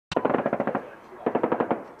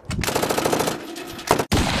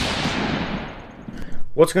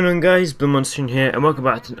What's going on, guys? Blue Monster here, and welcome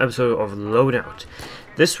back to an episode of Loadout.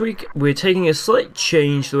 This week we're taking a slight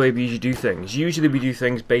change to the way we usually do things. Usually we do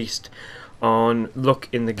things based on look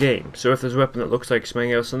in the game. So if there's a weapon that looks like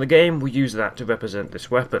something else in the game, we use that to represent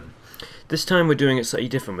this weapon. This time we're doing it slightly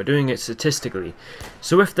different. We're doing it statistically.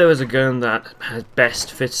 So if there is a gun that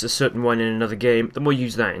best fits a certain one in another game, then we'll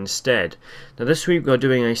use that instead. Now this week we're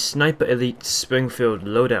doing a Sniper Elite Springfield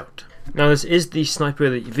Loadout. Now this is the Sniper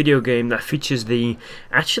Elite video game that features the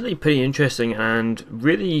actually pretty interesting and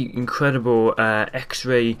really incredible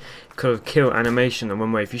X-ray kind of kill animation in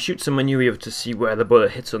one way. If you shoot someone, you'll be able to see where the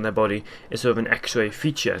bullet hits on their body. It's sort of an X-ray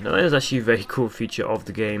feature. Now that is actually a very cool feature of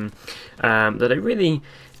the game that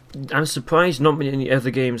I'm surprised not many other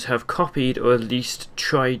games have copied or at least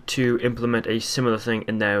tried to implement a similar thing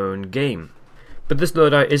in their own game. But this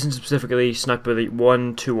loadout isn't specifically Sniper Elite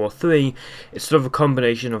 1, 2 or 3, it's sort of a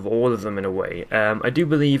combination of all of them in a way. I do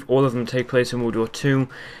believe all of them take place in World War II,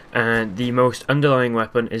 and the most underlying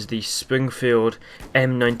weapon is the Springfield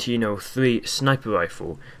M1903 sniper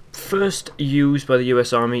rifle. First used by the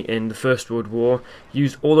US Army in the First World War,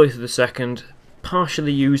 used all the way through the Second,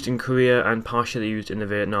 partially used in Korea and partially used in the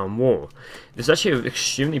Vietnam War. It's actually an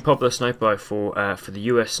extremely popular sniper rifle for the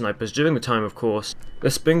US snipers during the time, of course. The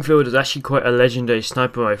Springfield is actually quite a legendary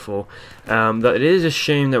sniper rifle, that it is a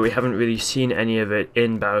shame that we haven't really seen any of it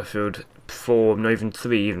in Battlefield 4, not even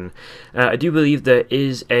 3 even. I do believe there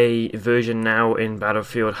is a version now in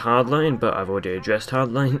Battlefield Hardline, but I've already addressed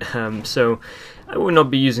Hardline, so I will not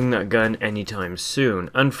be using that gun anytime soon.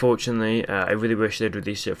 Unfortunately, I really wish they'd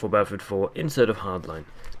released it for Battlefield 4 instead of Hardline.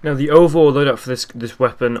 Now the overall loadout for this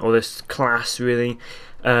weapon, or this class really,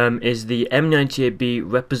 is the M98B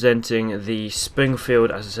representing the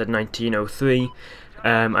Springfield, as I said, 1903.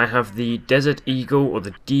 I have the Desert Eagle, or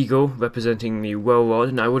the Deagle, representing the Well Rod,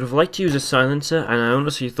 and I would have liked to use a silencer, and I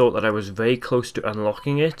honestly thought that I was very close to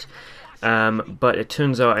unlocking it, but it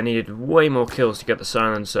turns out I needed way more kills to get the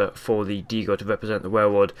silencer for the Deagle to represent the Well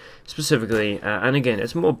Rod specifically, and again,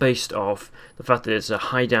 it's more based off the fact that it's a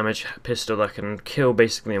high damage pistol that can kill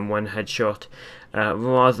basically in one headshot,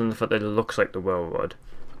 rather than the fact that it looks like the Well Rod.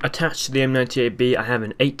 Attached to the M98B, I have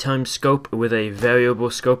an 8x scope with a variable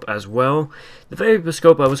scope as well. The variable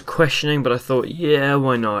scope I was questioning, but I thought, yeah,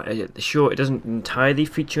 why not? Sure, it doesn't entirely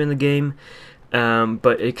feature in the game,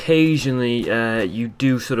 but occasionally you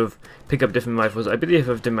do sort of pick up different rifles. I believe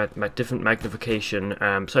I've done my different magnification,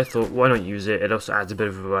 so I thought, why not use it? It also adds a bit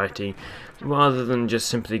of variety, rather than just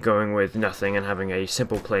simply going with nothing and having a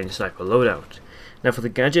simple plain sniper loadout. Now for the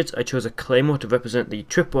gadgets, I chose a Claymore to represent the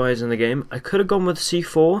tripwires in the game. I could have gone with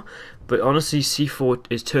C4, but honestly C4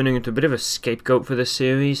 is turning into a bit of a scapegoat for this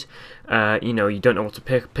series. You know, you don't know what to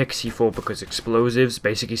pick C4 because explosives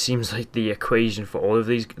basically seems like the equation for all of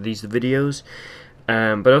these videos.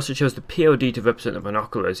 But I also chose the POD to represent the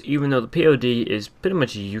binoculars, even though the POD is pretty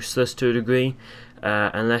much useless to a degree,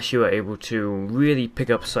 unless you are able to really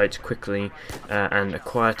pick up sights quickly and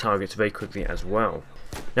acquire targets very quickly as well.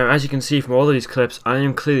 Now, as you can see from all of these clips, I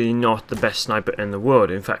am clearly not the best sniper in the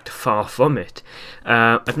world, in fact far from it.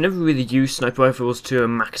 I've never really used sniper rifles to a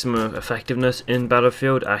maximum effectiveness in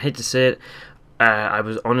Battlefield. I hate to say it, I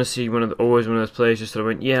was honestly always one of those players just sort of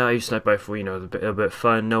went, yeah, I use sniper rifle, you know, a bit of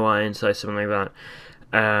fun, no iron sights, something like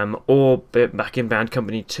that. Or back in Bad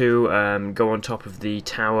Company 2, go on top of the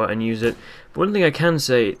tower and use it. But one thing I can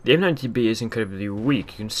say, the M90B is incredibly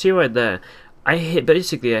weak. You can see right there, I hit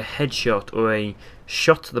basically a headshot or a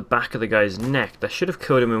shot to the back of the guy's neck that should have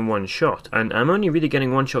killed him in one shot, and I'm only really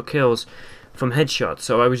getting one-shot kills from headshots.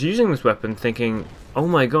 So I was using this weapon thinking, oh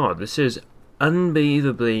my god, this is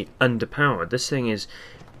unbelievably underpowered. This thing it's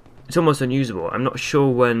almost unusable. I'm not sure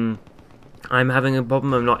when I'm having a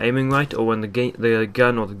problem, I'm not aiming right, or when the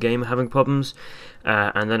gun or the game are having problems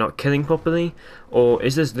and they're not killing properly, or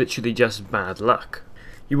is this literally just bad luck?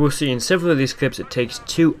 You will see in several of these clips it takes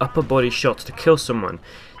 2 upper body shots to kill someone.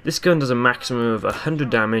 This gun does a maximum of 100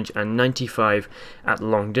 damage and 95 at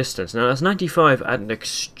long distance. Now that's 95 at an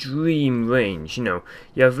extreme range, you know.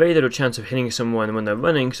 You have very little chance of hitting someone when they're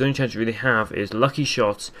running, so the only chance you really have is lucky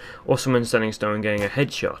shots or someone standing still and getting a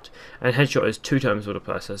headshot. And a headshot is 2 times what a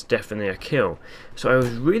plus, that's definitely a kill. So I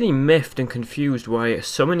was really miffed and confused why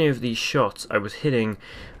so many of these shots I was hitting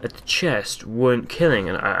at the chest weren't killing,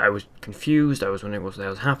 and I was confused, I was wondering what the hell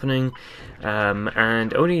was happening,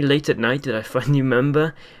 and only late at night did I finally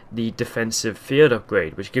remember the defensive field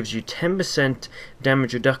upgrade, which gives you 10%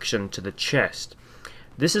 damage reduction to the chest.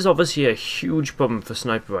 This is obviously a huge problem for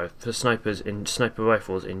snipers in sniper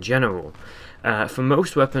rifles in general. For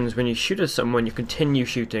most weapons, when you shoot at someone, you continue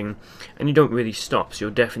shooting and you don't really stop, so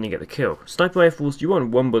you'll definitely get the kill. Sniper rifles, you want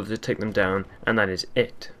one bullet to take them down, and that is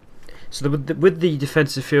it. So with the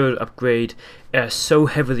defensive field upgrade so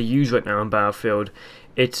heavily used right now in Battlefield,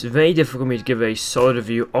 it's very difficult for me to give a solid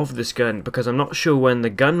review of this gun, because I'm not sure when the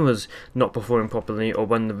gun was not performing properly, or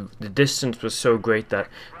when the distance was so great that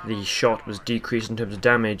the shot was decreased in terms of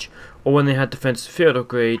damage, or when they had defensive field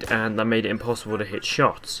upgrade and that made it impossible to hit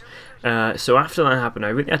shots. So after that happened, I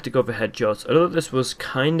really had to go for headshots. Although this was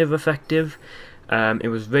kind of effective, it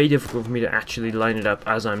was very difficult for me to actually line it up,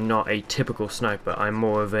 as I'm not a typical sniper. I'm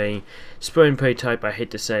more of a spray and pray type. I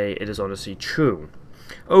hate to say it is honestly true.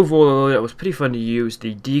 Overall, it was pretty fun to use.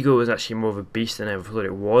 The Deagle was actually more of a beast than I ever thought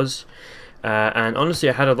it was. And honestly,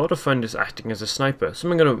 I had a lot of fun just acting as a sniper,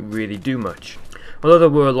 something I don't really do much. Although there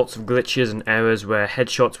were lots of glitches and errors where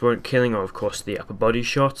headshots weren't killing, or of course the upper body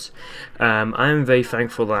shots, I am very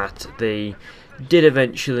thankful that they did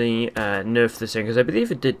eventually nerf this thing, because I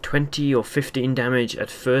believe it did 20 or 15 damage at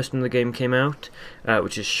first when the game came out,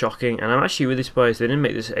 which is shocking, and I'm actually really surprised they didn't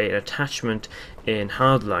make this an attachment in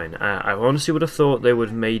Hardline. I honestly would have thought they would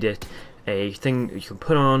have made it a thing you can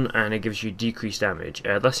put on and it gives you decreased damage.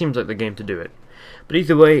 That seems like the game to do it. But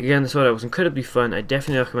either way, again, this Loadout was incredibly fun. I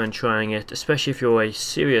definitely recommend trying it, especially if you're a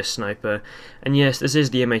serious sniper. And yes, this is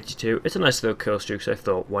the M82. It's a nice little kill streak, so I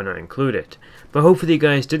thought, why not include it? But hopefully you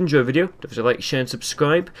guys did enjoy the video. Don't forget to like, share, and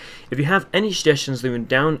subscribe. If you have any suggestions, leave them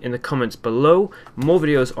down in the comments below. More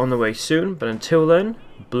videos on the way soon, but until then,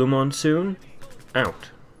 Blue Monsoon, out.